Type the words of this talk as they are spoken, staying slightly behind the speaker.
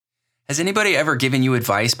Has anybody ever given you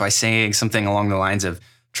advice by saying something along the lines of,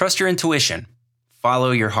 trust your intuition,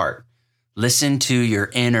 follow your heart, listen to your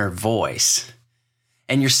inner voice?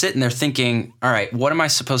 And you're sitting there thinking, all right, what am I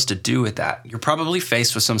supposed to do with that? You're probably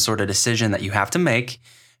faced with some sort of decision that you have to make,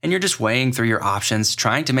 and you're just weighing through your options,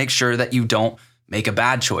 trying to make sure that you don't make a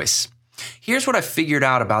bad choice. Here's what I figured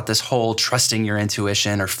out about this whole trusting your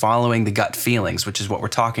intuition or following the gut feelings, which is what we're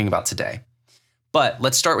talking about today. But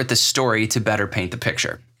let's start with this story to better paint the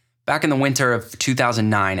picture. Back in the winter of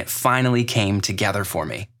 2009, it finally came together for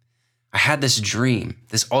me. I had this dream,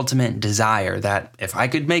 this ultimate desire that if I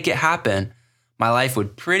could make it happen, my life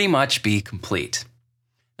would pretty much be complete.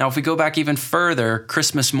 Now, if we go back even further,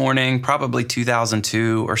 Christmas morning, probably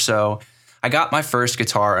 2002 or so, I got my first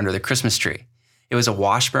guitar under the Christmas tree. It was a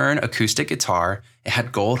Washburn acoustic guitar. It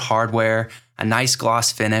had gold hardware, a nice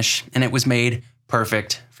gloss finish, and it was made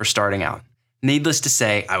perfect for starting out. Needless to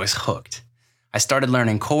say, I was hooked. I started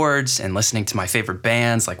learning chords and listening to my favorite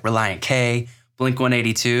bands like Relient K,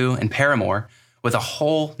 Blink-182, and Paramore with a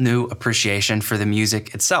whole new appreciation for the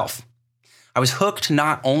music itself. I was hooked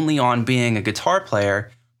not only on being a guitar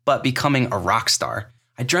player, but becoming a rock star.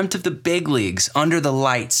 I dreamt of the big leagues, under the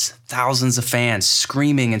lights, thousands of fans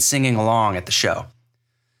screaming and singing along at the show.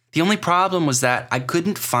 The only problem was that I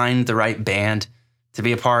couldn't find the right band to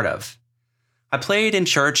be a part of. I played in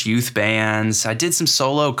church youth bands, I did some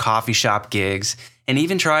solo coffee shop gigs, and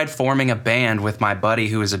even tried forming a band with my buddy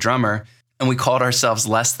who was a drummer, and we called ourselves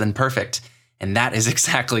Less Than Perfect, and that is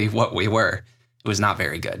exactly what we were. It was not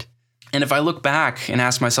very good. And if I look back and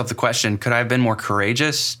ask myself the question, could I have been more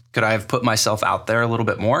courageous? Could I have put myself out there a little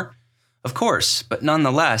bit more? Of course, but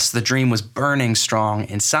nonetheless, the dream was burning strong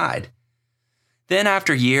inside. Then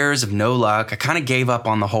after years of no luck, I kind of gave up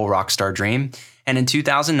on the whole rock star dream. And in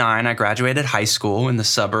 2009, I graduated high school in the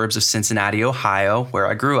suburbs of Cincinnati, Ohio, where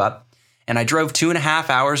I grew up. And I drove 2.5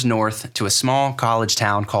 hours north to a small college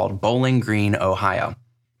town called Bowling Green, Ohio.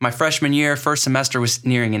 My freshman year, first semester was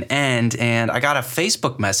nearing an end, and I got a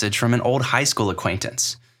Facebook message from an old high school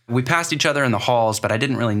acquaintance. We passed each other in the halls, but I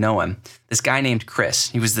didn't really know him. This guy named Chris.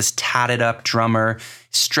 He was this tatted up drummer,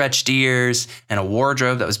 stretched ears, and a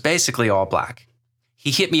wardrobe that was basically all black. He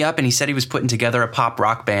hit me up and he said he was putting together a pop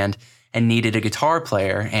rock band and needed a guitar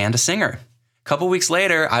player and a singer. A couple weeks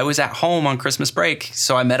later, I was at home on Christmas break,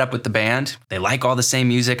 so I met up with the band. They like all the same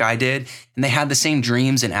music I did, and they had the same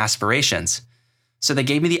dreams and aspirations. So they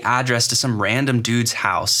gave me the address to some random dude's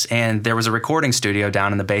house, and there was a recording studio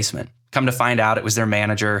down in the basement. Come to find out, it was their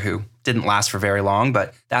manager, who didn't last for very long,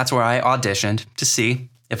 but that's where I auditioned to see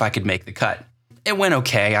if I could make the cut. It went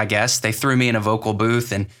okay, I guess. They threw me in a vocal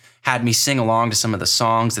booth and had me sing along to some of the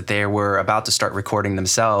songs that they were about to start recording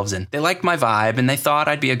themselves, and they liked my vibe, and they thought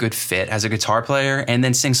I'd be a good fit as a guitar player and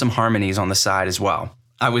then sing some harmonies on the side as well.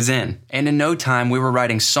 I was in, and in no time we were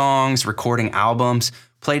writing songs, recording albums,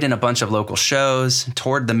 played in a bunch of local shows,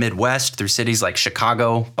 toured the Midwest through cities like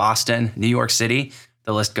Chicago, Boston, New York City,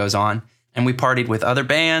 the list goes on, and we partied with other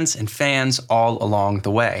bands and fans all along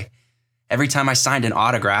the way. Every time I signed an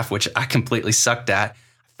autograph, which I completely sucked at, I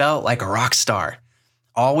felt like a rock star.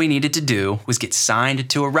 All we needed to do was get signed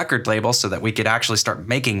to a record label so that we could actually start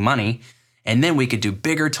making money, and then we could do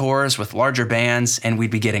bigger tours with larger bands, and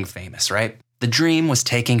we'd be getting famous, right? The dream was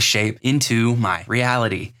taking shape into my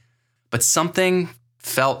reality. But something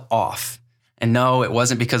felt off. And no, it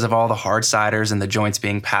wasn't because of all the hard ciders and the joints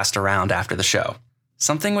being passed around after the show.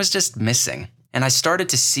 Something was just missing. And I started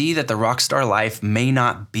to see that the rockstar life may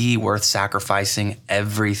not be worth sacrificing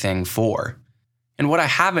everything for. And what I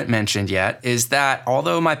haven't mentioned yet is that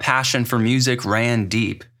although my passion for music ran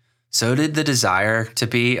deep, so did the desire to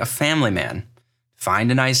be a family man.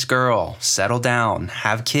 Find a nice girl, settle down,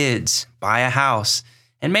 have kids, buy a house,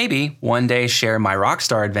 and maybe one day share my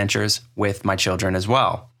rockstar adventures with my children as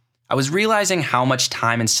well. I was realizing how much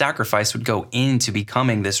time and sacrifice would go into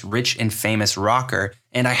becoming this rich and famous rocker,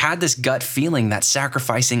 and I had this gut feeling that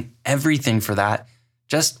sacrificing everything for that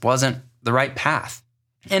just wasn't the right path.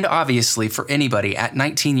 And obviously, for anybody at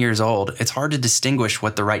 19 years old, it's hard to distinguish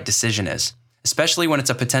what the right decision is, especially when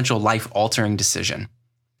it's a potential life-altering decision.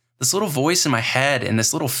 This little voice in my head and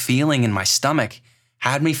this little feeling in my stomach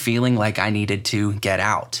had me feeling like I needed to get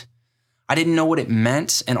out. I didn't know what it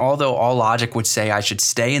meant, and although all logic would say I should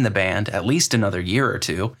stay in the band at least another year or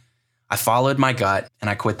two, I followed my gut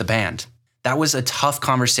and I quit the band. That was a tough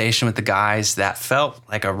conversation with the guys that felt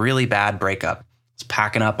like a really bad breakup. I was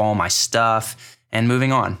packing up all my stuff and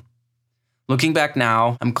moving on. Looking back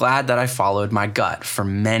now, I'm glad that I followed my gut for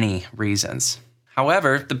many reasons.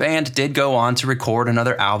 However, the band did go on to record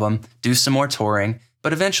another album, do some more touring,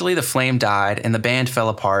 but eventually the flame died and the band fell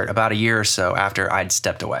apart about a year or so after I'd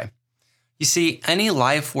stepped away. You see, any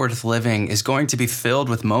life worth living is going to be filled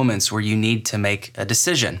with moments where you need to make a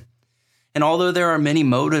decision. And although there are many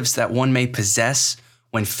motives that one may possess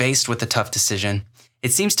when faced with a tough decision,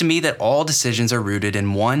 it seems to me that all decisions are rooted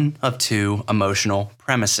in one of two emotional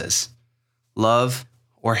premises: love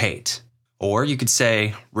or hate. Or you could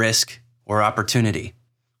say risk or opportunity,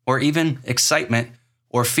 or even excitement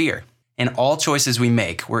or fear. In all choices we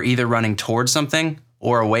make, we're either running towards something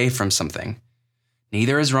or away from something.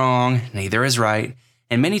 Neither is wrong, neither is right,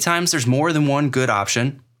 and many times there's more than one good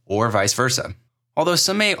option, or vice versa. Although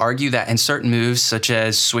some may argue that in certain moves, such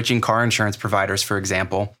as switching car insurance providers, for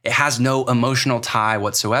example, it has no emotional tie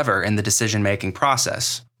whatsoever in the decision-making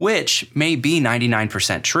process, which may be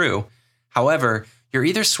 99% true. However, you're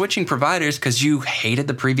either switching providers because you hated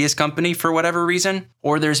the previous company for whatever reason,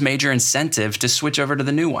 or there's major incentive to switch over to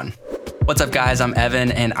the new one. What's up, guys? I'm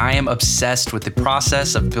Evan, and I am obsessed with the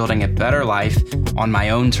process of building a better life on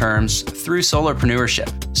my own terms through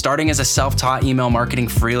solopreneurship. Starting as a self-taught email marketing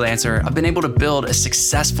freelancer, I've been able to build a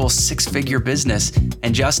successful six-figure business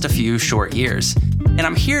in just a few short years. And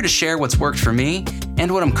I'm here to share what's worked for me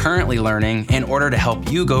and what I'm currently learning in order to help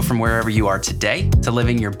you go from wherever you are today to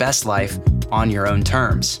living your best life on your own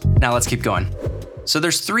terms. Now let's keep going. So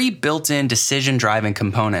there's three built-in decision-driving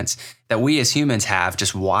components that we as humans have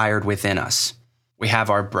just wired within us. We have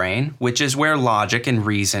our brain, which is where logic and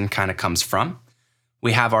reason kind of comes from.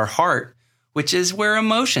 We have our heart, which is where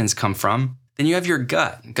emotions come from. Then you have your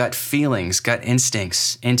gut feelings, gut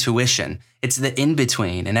instincts, intuition. It's the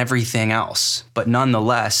in-between and everything else, but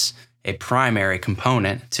nonetheless, a primary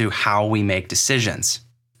component to how we make decisions.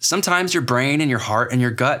 Sometimes your brain and your heart and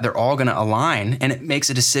your gut, they're all gonna align, and it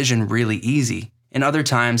makes a decision really easy. And other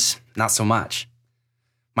times, not so much.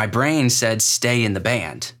 My brain said stay in the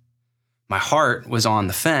band. My heart was on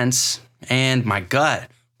the fence, and my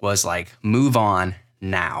gut was like, move on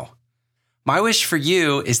now. My wish for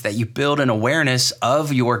you is that you build an awareness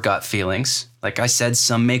of your gut feelings. Like I said,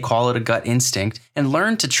 some may call it a gut instinct, and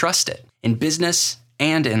learn to trust it in business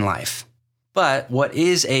and in life. But what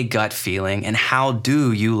is a gut feeling, and how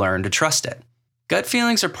do you learn to trust it? Gut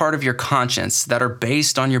feelings are part of your conscience that are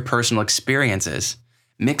based on your personal experiences,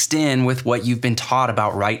 mixed in with what you've been taught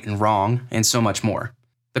about right and wrong, and so much more.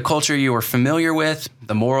 The culture you are familiar with,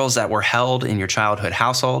 the morals that were held in your childhood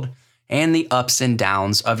household, and the ups and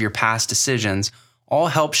downs of your past decisions all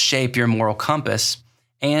help shape your moral compass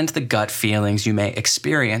and the gut feelings you may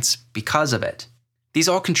experience because of it. These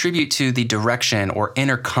all contribute to the direction or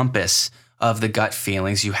inner compass of the gut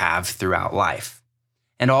feelings you have throughout life.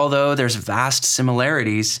 And although there's vast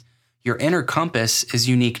similarities, your inner compass is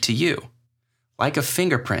unique to you. Like a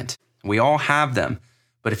fingerprint, we all have them,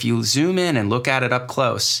 but if you zoom in and look at it up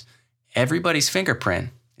close, everybody's fingerprint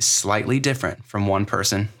is slightly different from one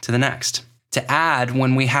person to the next. To add,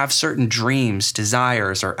 when we have certain dreams,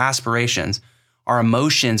 desires, or aspirations, our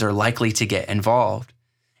emotions are likely to get involved.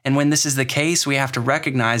 And when this is the case, we have to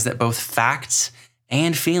recognize that both facts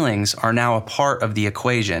and feelings are now a part of the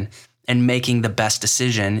equation and making the best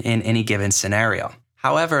decision in any given scenario.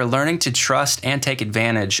 However, learning to trust and take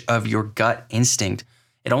advantage of your gut instinct,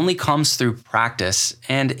 it only comes through practice,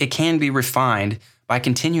 and it can be refined by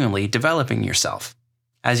continually developing yourself.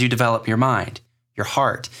 As you develop your mind, your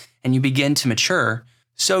heart, and you begin to mature,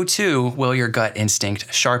 so too will your gut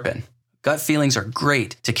instinct sharpen. Gut feelings are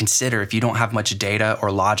great to consider if you don't have much data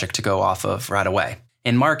or logic to go off of right away.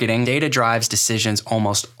 In marketing, data drives decisions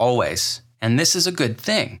almost always, and this is a good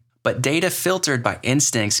thing. But data filtered by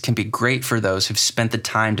instincts can be great for those who've spent the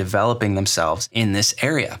time developing themselves in this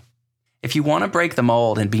area. If you want to break the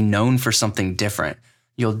mold and be known for something different,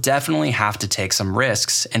 you'll definitely have to take some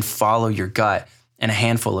risks and follow your gut in a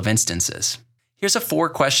handful of instances. Here's a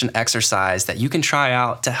 4-question exercise that you can try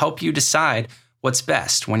out to help you decide what's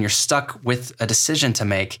best when you're stuck with a decision to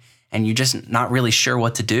make and you're just not really sure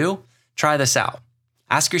what to do. Try this out.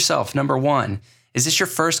 Ask yourself, number 1, is this your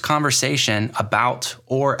first conversation about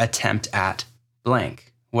or attempt at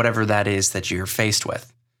blank, whatever that is that you're faced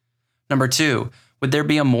with? Number 2, would there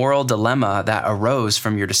be a moral dilemma that arose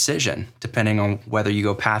from your decision, depending on whether you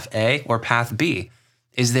go path A or path B?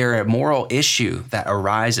 Is there a moral issue that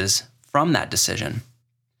arises from that decision?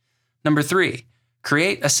 Number 3,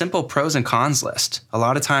 create a simple pros and cons list. A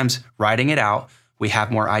lot of times, writing it out, we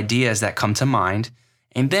have more ideas that come to mind,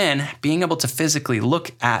 and then being able to physically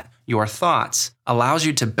look at your thoughts allows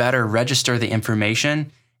you to better register the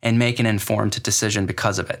information and make an informed decision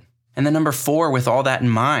because of it. And then number 4, with all that in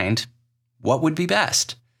mind, what would be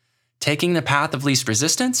best? Taking the path of least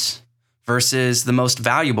resistance versus the most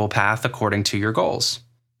valuable path according to your goals.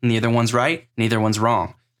 Neither one's right, neither one's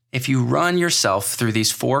wrong. If you run yourself through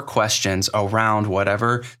these 4 questions around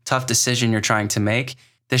whatever tough decision you're trying to make,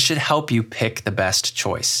 this should help you pick the best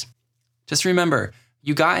choice. Just remember,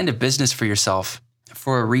 you got into business for yourself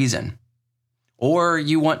for a reason. Or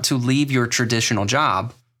you want to leave your traditional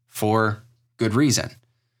job for good reason.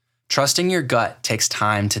 Trusting your gut takes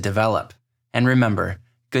time to develop. And remember,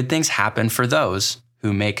 good things happen for those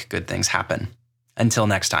who make good things happen. Until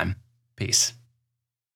next time, peace.